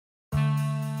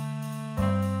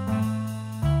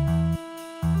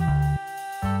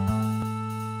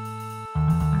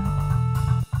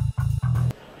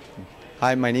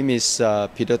Hi, my name is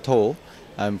Peter To.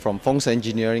 I'm from Fong's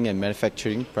Engineering and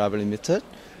Manufacturing Private Limited.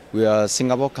 We are a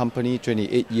Singapore company,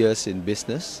 28 years in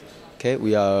business. Okay,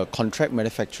 we are contract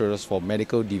manufacturers for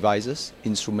medical devices,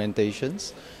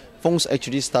 instrumentations. Fong's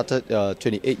actually started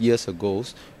 28 years ago,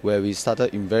 where we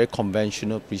started in very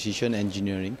conventional precision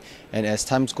engineering. And as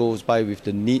time goes by with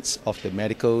the needs of the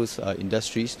medical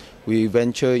industries, we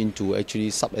venture into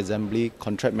actually sub-assembly,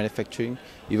 contract manufacturing,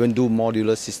 even do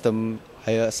modular system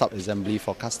higher sub-assembly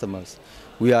for customers.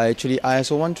 We are actually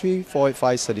ISO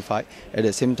 13485 certified. At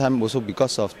the same time, also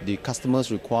because of the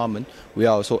customer's requirement, we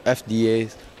are also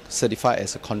FDA certified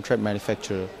as a contract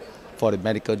manufacturer for the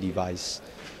medical device.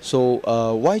 So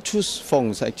why choose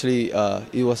Fong's? Actually,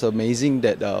 it was amazing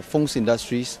that Fong's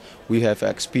Industries, we have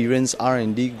experienced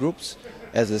R&D groups.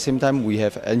 At the same time, we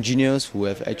have engineers who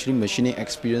have actually machining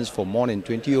experience for more than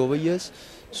 20 over years.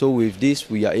 So with this,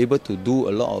 we are able to do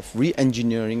a lot of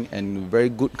re-engineering and very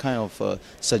good kind of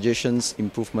suggestions,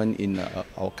 improvement in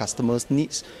our customers'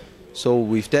 needs. So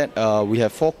with that, we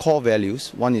have 4 core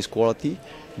values. One is quality,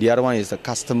 the other one is the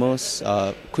customer's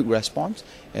quick response,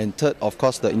 and third, of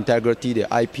course, the integrity, the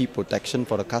IP protection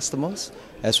for the customers,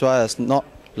 as well as not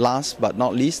last but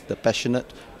not least, the passionate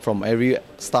from every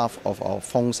staff of our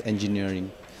Fong's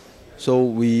Engineering. So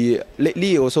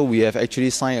lately also we have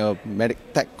actually signed a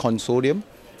MedTech consortium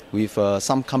with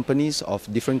some companies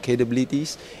of different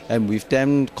capabilities, and with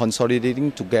them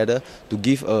consolidating together to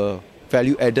give a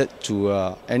value added to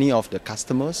any of the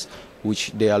customers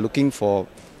which they are looking for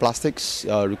plastics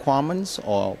requirements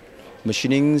or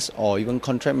machinings or even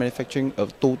contract manufacturing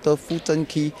of total full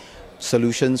turnkey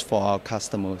solutions for our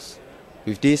customers.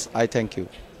 With this, I thank you.